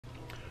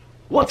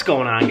What's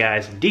going on,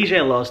 guys?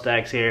 DJ Low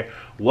Stacks here.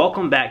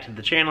 Welcome back to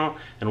the channel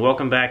and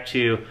welcome back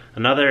to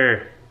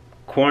another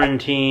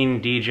quarantine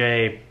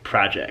DJ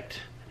project.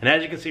 And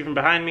as you can see from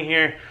behind me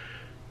here,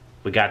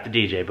 we got the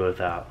DJ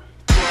booth out.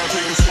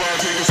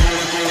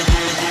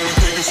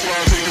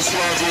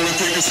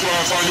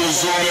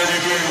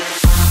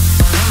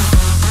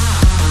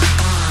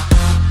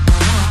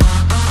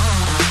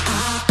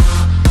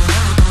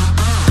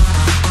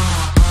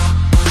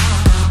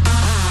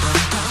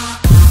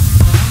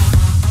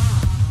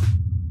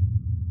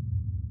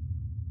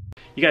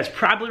 You guys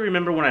probably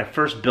remember when I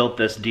first built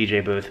this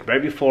DJ booth,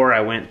 right before I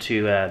went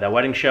to that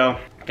wedding show.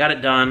 Got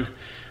it done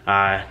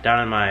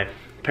down in my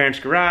parents'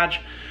 garage,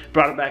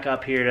 brought it back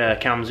up here to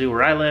Kalamazoo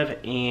where I live,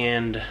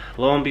 and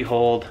lo and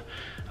behold,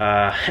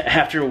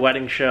 after a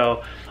wedding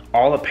show,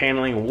 all the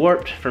paneling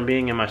warped from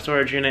being in my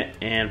storage unit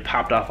and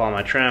popped off all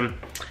my trim,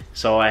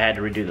 so I had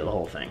to redo the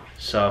whole thing.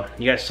 So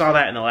you guys saw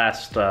that in the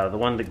last,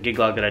 the gig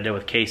log that I did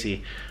with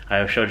Casey.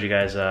 I showed you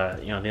guys,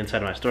 you know, the inside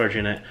of my storage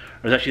unit.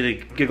 It was actually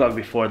the gig log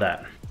before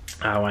that.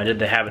 When I did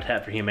the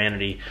Habitat for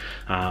Humanity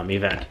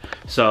event.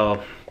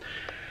 So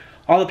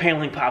all the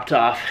paneling popped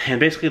off, and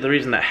basically the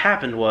reason that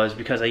happened was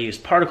because I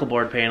used particle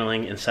board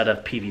paneling instead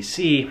of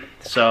PVC,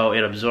 so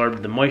it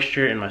absorbed the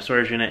moisture in my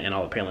storage unit and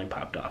all the paneling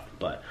popped off.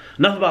 But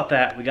enough about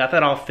that, we got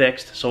that all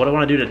fixed. So what I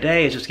want to do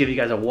today is just give you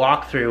guys a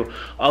walkthrough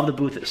of the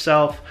booth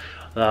itself,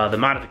 the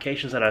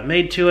modifications that I've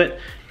made to it.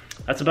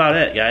 That's about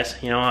it, guys.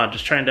 You know, I'm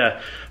just trying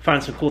to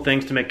find some cool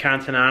things to make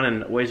content on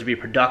and ways to be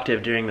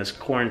productive during this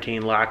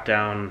quarantine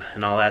lockdown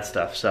and all that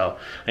stuff. So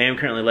I am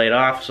currently laid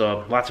off,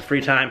 so lots of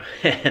free time,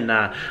 and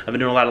I've been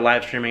doing a lot of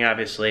live streaming,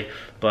 obviously,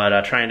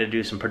 but trying to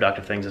do some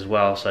productive things as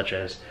well, such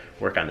as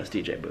work on this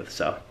DJ booth.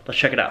 So let's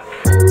check it out.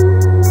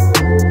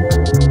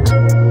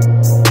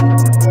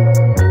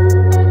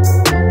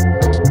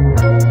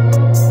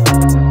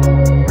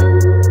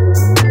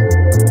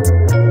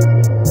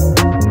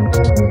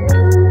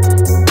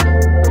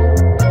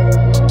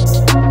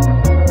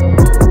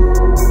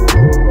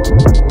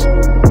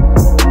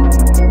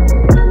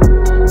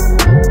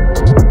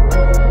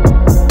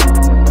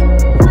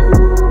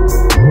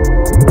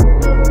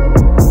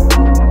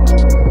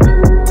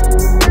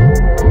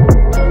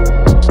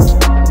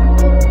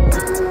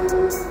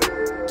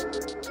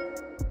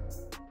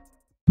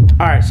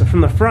 Alright, so from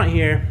the front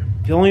here,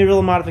 the only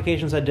real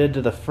modifications I did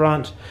to the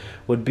front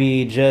would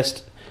be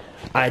just,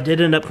 I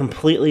did end up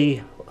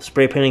completely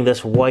spray painting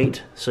this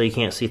white so you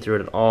can't see through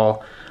it at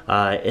all.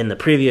 In the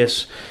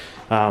previous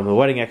the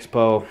Wedding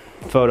Expo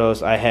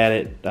photos, I had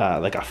it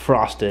like a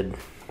frosted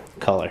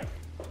color.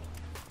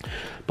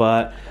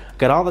 But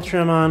got all the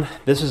trim on.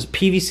 This is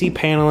PVC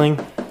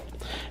paneling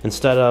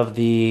instead of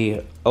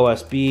the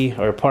OSB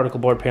or particle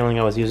board paneling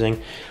I was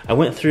using. I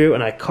went through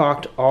and I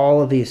caulked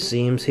all of these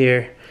seams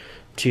here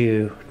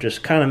to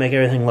just kind of make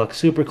everything look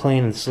super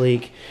clean and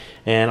sleek,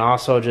 and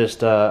also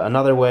just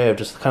another way of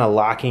just kind of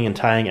locking and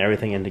tying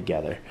everything in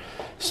together.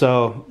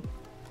 So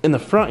in the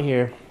front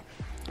here,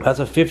 that's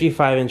a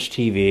 55-inch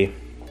TV,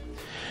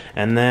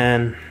 and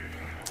then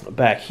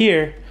back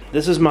here,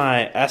 this is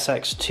my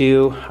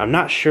SX2. I'm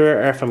not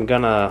sure if I'm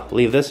gonna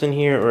leave this in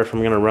here or if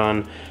I'm gonna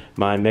run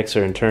my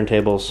mixer and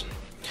turntables.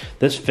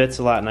 This fits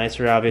a lot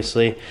nicer,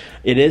 obviously.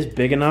 It is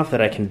big enough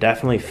that I can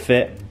definitely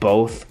fit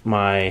both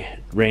my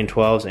Rain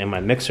 12s and my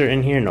mixer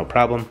in here, no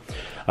problem.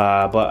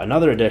 But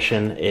another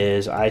addition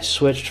is I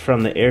switched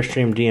from the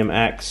Airstream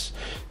DMX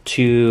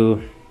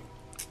to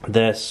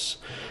this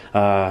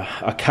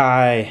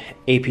Akai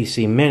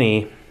APC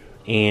Mini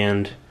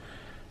and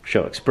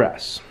Show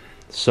Express.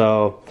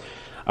 So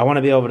I want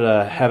to be able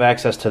to have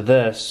access to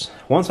this.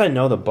 Once I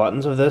know the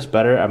buttons of this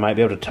better, I might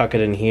be able to tuck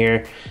it in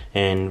here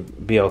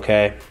and be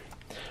okay.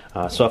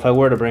 So if I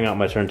were to bring out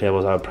my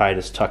turntables, I would probably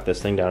just tuck this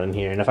thing down in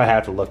here, and if I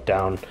have to look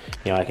down,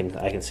 you know, I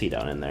can see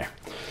down in there.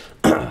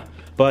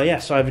 But yeah,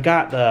 so I've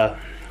got the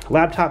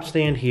laptop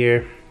stand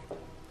here.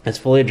 It's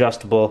fully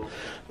adjustable.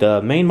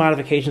 The main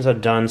modifications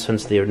I've done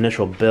since the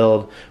initial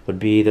build would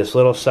be this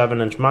little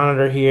 7-inch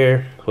monitor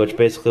here, which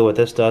basically what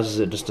this does is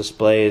it just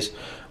displays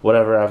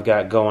whatever I've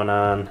got going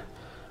on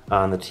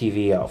the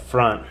TV out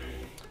front.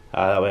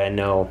 That way I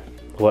know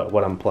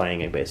what I'm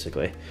playing,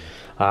 basically.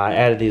 I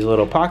added these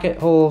little pocket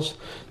holes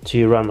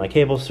to run my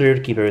cables through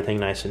to keep everything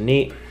nice and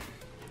neat.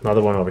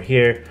 Another one over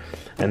here.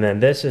 And then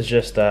this is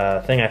just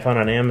a thing I found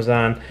on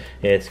Amazon.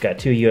 It's got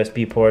 2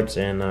 USB ports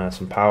and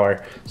some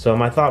power. So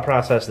my thought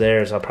process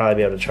there is I'll probably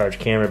be able to charge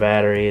camera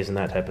batteries and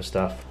that type of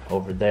stuff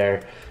over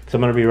there. Because I'm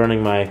going to be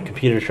running my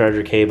computer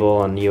charger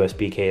cable and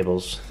USB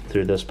cables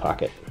through this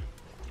pocket.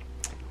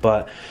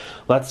 But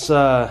let's...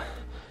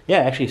 yeah,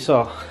 actually,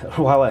 so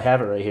while I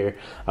have it right here,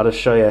 I'll just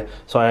show you.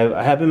 So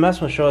I have been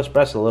messing with Show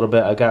Express a little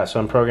bit. I got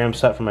some programs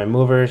set for my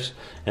movers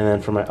and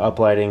then for my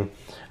uplighting.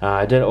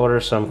 I did order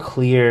some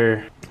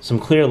clear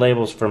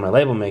labels for my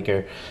label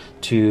maker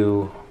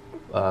to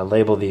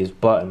label these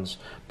buttons.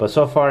 But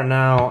so far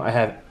now, I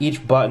have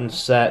each button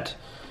set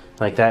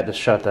like that to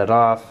shut that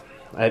off.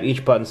 I have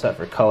each button set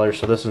for color.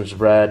 So this one's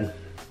red.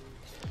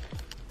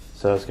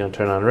 So it's going to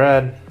turn on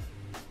red.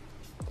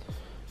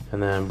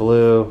 And then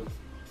blue.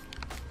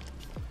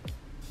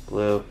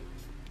 blue,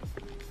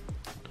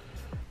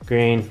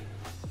 green,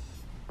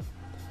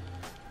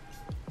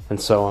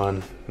 and so on.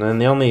 And then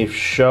the only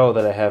show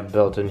that I have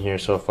built in here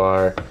so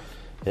far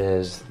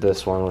is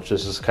this one, which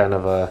is just kind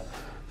of a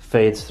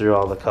fades through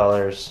all the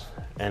colors,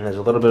 and there's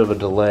a little bit of a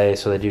delay,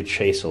 so they do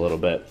chase a little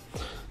bit.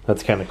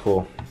 That's kind of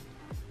cool.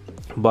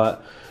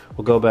 But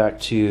we'll go back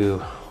to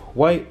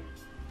white,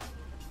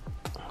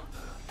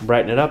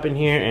 brighten it up in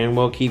here, and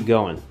we'll keep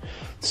going.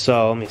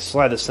 So let me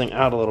slide this thing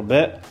out a little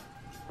bit.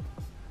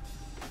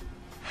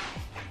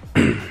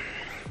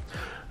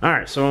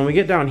 Alright, so when we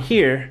get down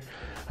here,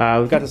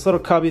 we've got this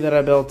little cubby that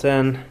I built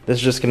in. This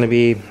is just going to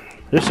be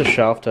just a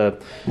shelf to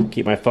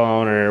keep my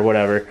phone or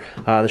whatever.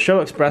 The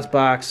Show Express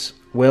box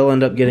will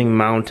end up getting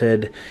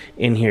mounted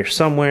in here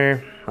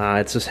somewhere.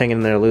 It's just hanging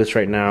there loose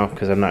right now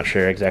because I'm not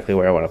sure exactly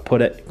where I want to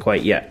put it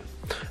quite yet.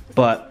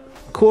 But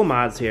cool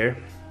mods here.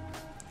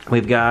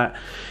 We've got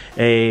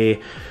a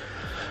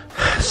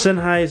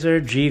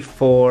Sennheiser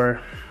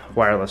G4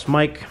 wireless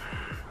mic.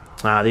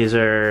 These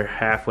are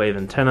half-wave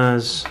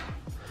antennas.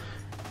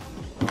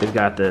 We've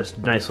got this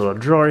nice little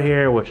drawer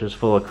here, which is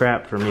full of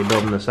crap for me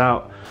building this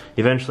out.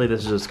 Eventually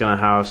this is just gonna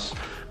house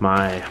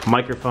my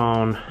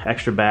microphone,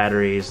 extra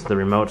batteries, the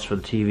remotes for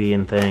the TV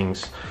and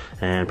things,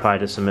 and probably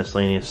just some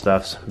miscellaneous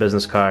stuffs,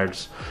 business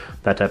cards,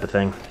 that type of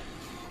thing.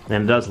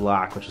 And it does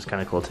lock, which is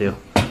kind of cool too.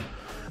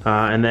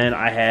 And then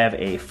I have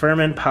a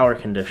Furman power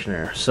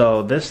conditioner.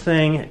 So this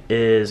thing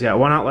is got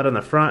one outlet on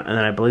the front, and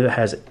then I believe it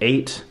has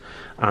 8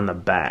 on the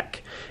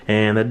back.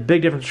 And the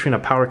big difference between a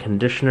power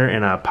conditioner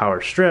and a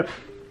power strip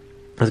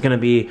is going to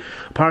be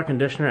a power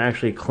conditioner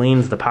actually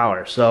cleans the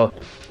power. So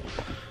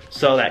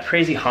that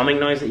crazy humming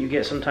noise that you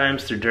get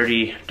sometimes through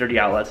dirty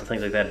outlets and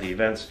things like that at the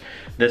events,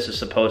 this is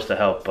supposed to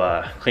help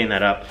clean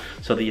that up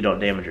so that you don't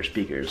damage your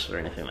speakers or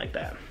anything like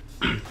that.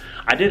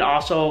 I did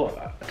also,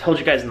 I told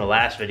you guys in the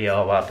last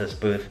video about this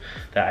booth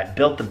that I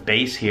built the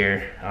base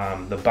here,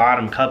 the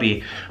bottom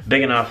cubby,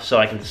 big enough so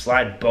I can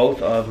slide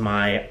both of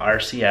my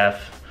RCF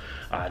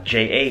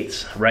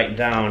J8s right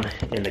down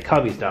in the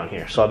cubbies down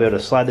here. So I'll be able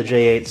to slide the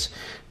J8s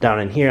down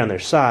in here on their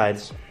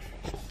sides.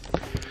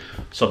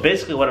 So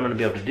basically what I'm going to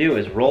be able to do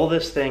is roll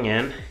this thing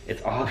in.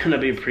 It's all going to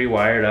be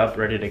pre-wired up,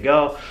 ready to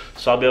go.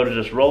 So I'll be able to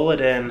just roll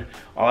it in.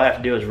 All I have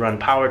to do is run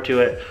power to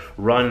it,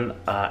 run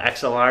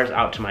XLRs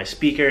out to my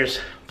speakers,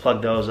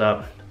 plug those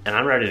up, and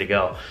I'm ready to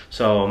go.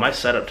 So my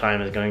setup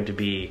time is going to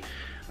be,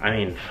 I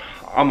mean,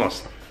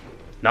 almost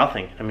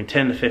nothing. I mean,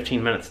 10 to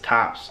 15 minutes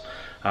tops.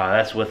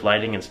 That's with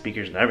lighting and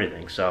speakers and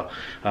everything. So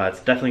it's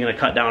definitely going to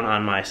cut down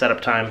on my setup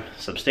time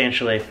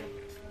substantially.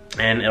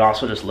 And it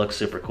also just looks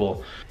super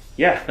cool.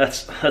 Yeah,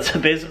 that's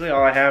basically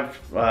all I have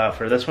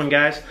for this one,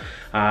 guys.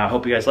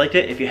 Hope you guys liked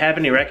it. If you have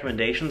any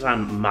recommendations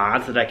on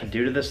mods that I could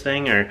do to this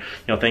thing, or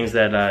things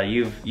that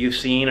you've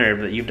seen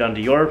or that you've done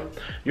to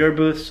your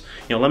booths,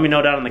 let me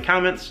know down in the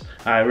comments.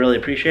 I really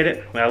appreciate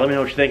it. Let me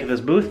know what you think of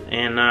this booth,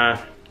 and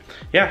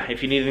yeah,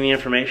 if you need any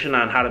information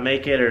on how to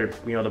make it or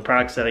the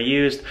products that I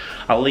used,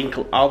 I'll link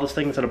all those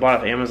things that I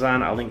bought off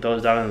Amazon. I'll link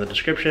those down in the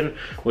description,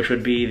 which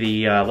would be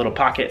the little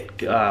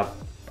pocket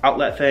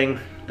outlet thing,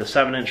 the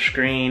 7-inch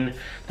screen,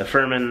 the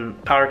Furman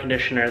power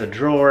conditioner, the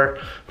drawer,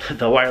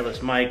 the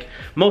wireless mic.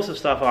 Most of the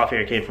stuff off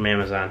here came from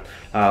Amazon,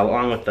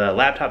 along with the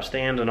laptop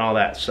stand and all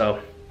that.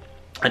 So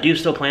I do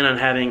still plan on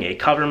having a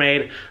cover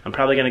made. I'm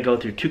probably going to go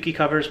through Tukey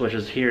Covers, which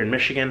is here in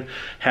Michigan,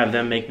 have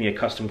them make me a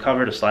custom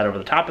cover to slide over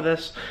the top of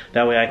this.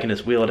 That way I can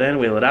just wheel it in,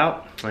 wheel it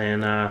out,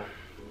 and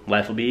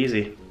life will be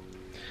easy.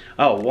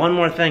 Oh, one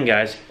more thing,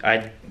 guys.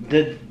 I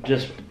did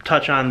just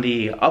touch on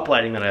the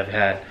uplighting that I've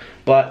had,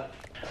 but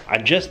I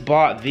just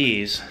bought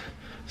these.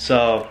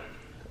 So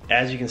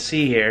as you can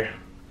see here,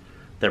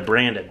 they're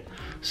branded.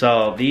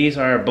 So these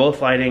are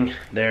both lighting.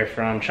 They're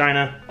from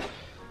China.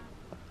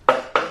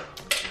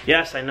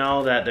 Yes, I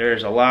know that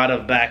there's a lot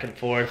of back and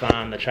forth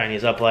on the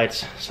Chinese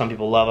uplights. Some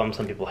people love them,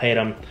 some people hate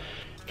them.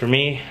 For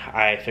me,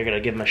 I figured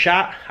I'd give them a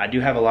shot. I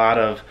do have a lot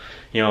of,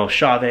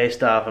 Chauvet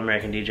stuff,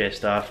 American DJ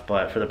stuff,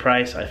 but for the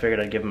price, I figured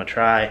I'd give them a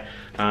try.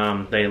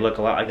 They look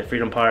a lot like the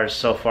Freedom Pars.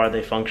 So far,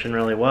 they function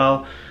really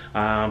well.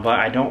 But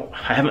I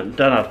haven't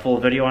done a full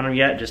video on them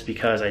yet, just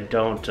because I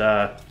don't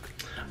have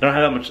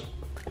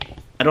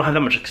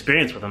that much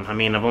experience with them. I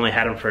mean, I've only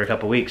had them for a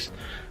couple weeks.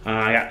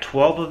 I got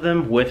 12 of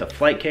them with a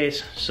flight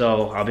case,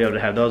 so I'll be able to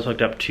have those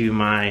hooked up to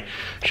my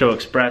Show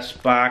Express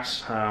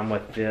box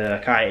with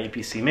the Kai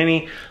APC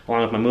Mini,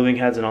 along with my moving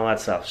heads and all that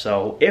stuff.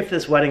 So if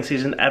this wedding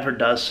season ever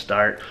does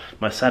start,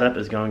 my setup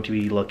is going to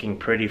be looking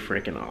pretty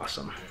freaking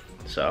awesome.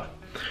 So,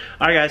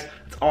 alright guys,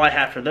 that's all I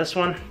have for this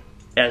one.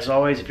 As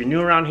always, if you're new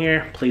around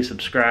here, please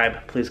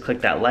subscribe. Please click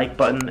that like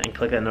button and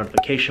click that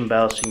notification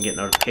bell so you can get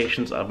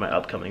notifications of my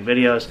upcoming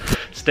videos.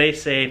 Stay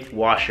safe,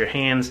 wash your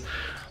hands.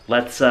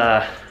 Let's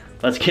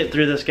get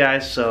through this,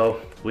 guys,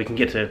 so we can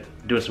get to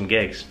doing some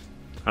gigs.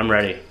 I'm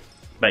ready.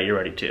 Bet you're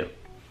ready too.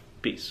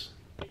 Peace.